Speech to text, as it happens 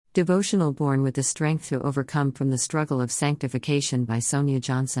Devotional Born with the Strength to Overcome from the Struggle of Sanctification by Sonia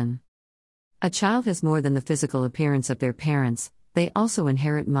Johnson. A child has more than the physical appearance of their parents, they also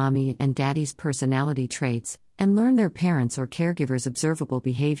inherit mommy and daddy's personality traits, and learn their parents' or caregivers' observable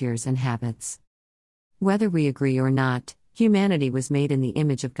behaviors and habits. Whether we agree or not, humanity was made in the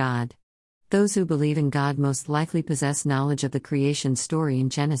image of God. Those who believe in God most likely possess knowledge of the creation story in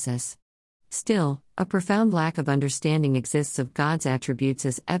Genesis. Still, a profound lack of understanding exists of God's attributes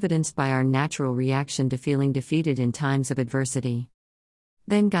as evidenced by our natural reaction to feeling defeated in times of adversity.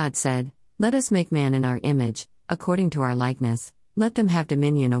 Then God said, "Let us make man in our image, according to our likeness, let them have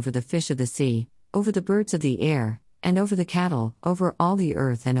dominion over the fish of the sea, over the birds of the air, and over the cattle, over all the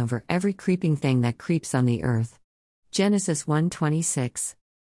earth and over every creeping thing that creeps on the earth." Genesis 1:26.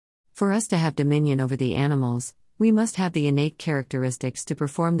 For us to have dominion over the animals, we must have the innate characteristics to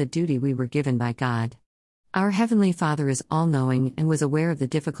perform the duty we were given by God. Our Heavenly Father is all-knowing and was aware of the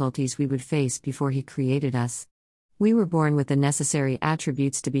difficulties we would face before He created us. We were born with the necessary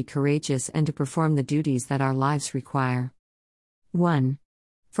attributes to be courageous and to perform the duties that our lives require. 1.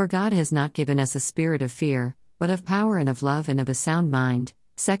 For God has not given us a spirit of fear, but of power and of love and of a sound mind.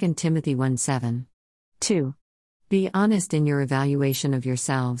 2 Timothy 1:7. 2. Be honest in your evaluation of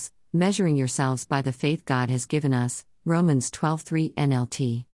yourselves, measuring yourselves by the faith God has given us. Romans 12:3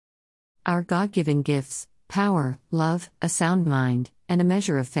 NLT. Our God-given gifts, power, love, a sound mind, and a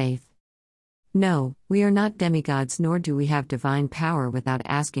measure of faith. No, we are not demigods, nor do we have divine power without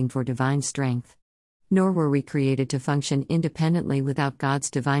asking for divine strength. Nor were we created to function independently without God's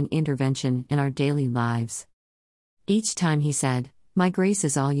divine intervention in our daily lives. Each time He said, "My grace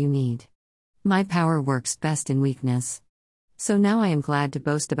is all you need. My power works best in weakness." So now I am glad to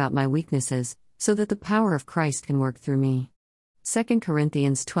boast about my weaknesses, so that the power of Christ can work through me. 2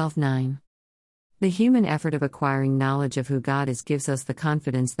 Corinthians 12:9. The human effort of acquiring knowledge of who God is gives us the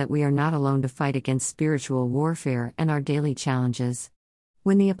confidence that we are not alone to fight against spiritual warfare and our daily challenges.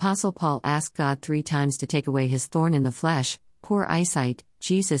 When the Apostle Paul asked God 3 times to take away his thorn in the flesh, poor eyesight,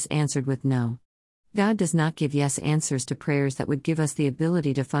 Jesus answered with no. God does not give yes answers to prayers that would give us the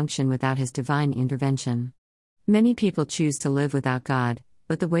ability to function without His divine intervention. Many people choose to live without God,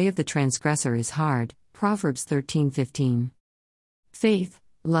 but the way of the transgressor is hard. Proverbs 13:15. Faith,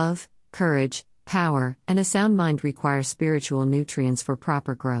 love, courage, power, and a sound mind require spiritual nutrients for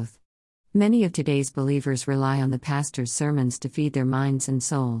proper growth. Many of today's believers rely on the pastor's sermons to feed their minds and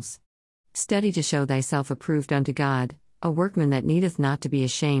souls. Study to show thyself approved unto God, a workman that needeth not to be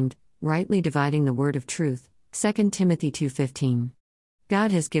ashamed, rightly dividing the word of truth. 2 Timothy 2:15.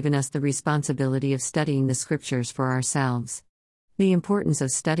 God has given us the responsibility of studying the Scriptures for ourselves. The importance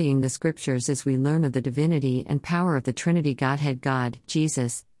of studying the Scriptures is we learn of the divinity and power of the Trinity Godhead, God,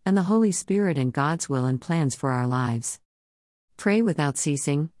 Jesus, and the Holy Spirit, and God's will and plans for our lives. Pray without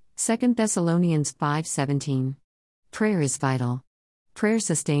ceasing. 2 Thessalonians 5:17. Prayer is vital. Prayer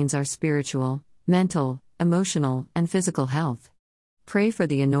sustains our spiritual, mental, emotional, and physical health. Pray for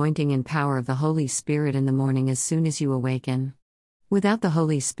the anointing and power of the Holy Spirit in the morning as soon as you awaken. Without the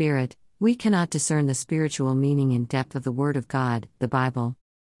Holy Spirit, we cannot discern the spiritual meaning and depth of the Word of God, the Bible.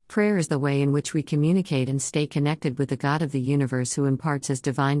 Prayer is the way in which we communicate and stay connected with the God of the universe, who imparts His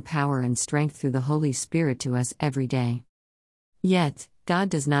divine power and strength through the Holy Spirit to us every day. Yet, God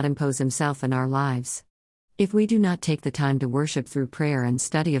does not impose Himself in our lives. If we do not take the time to worship through prayer and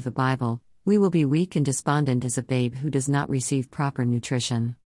study of the Bible, we will be weak and despondent as a babe who does not receive proper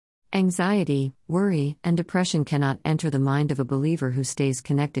nutrition. Anxiety, worry, and depression cannot enter the mind of a believer who stays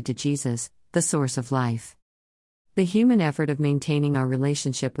connected to Jesus, the source of life. The human effort of maintaining our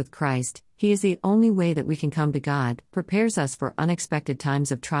relationship with Christ, He is the only way that we can come to God, prepares us for unexpected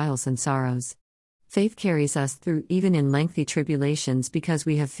times of trials and sorrows. Faith carries us through even in lengthy tribulations because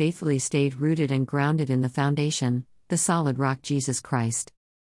we have faithfully stayed rooted and grounded in the foundation, the solid rock, Jesus Christ.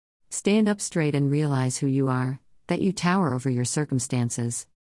 Stand up straight and realize who you are, that you tower over your circumstances.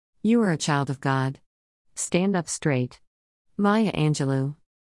 You are a child of God. Stand up straight. Maya Angelou.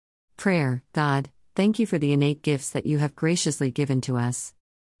 Prayer. God, thank you for the innate gifts that you have graciously given to us.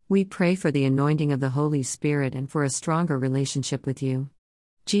 We pray for the anointing of the Holy Spirit and for a stronger relationship with you.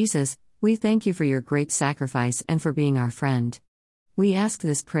 Jesus, we thank you for your great sacrifice and for being our friend. We ask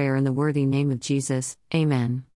this prayer in the worthy name of Jesus. Amen.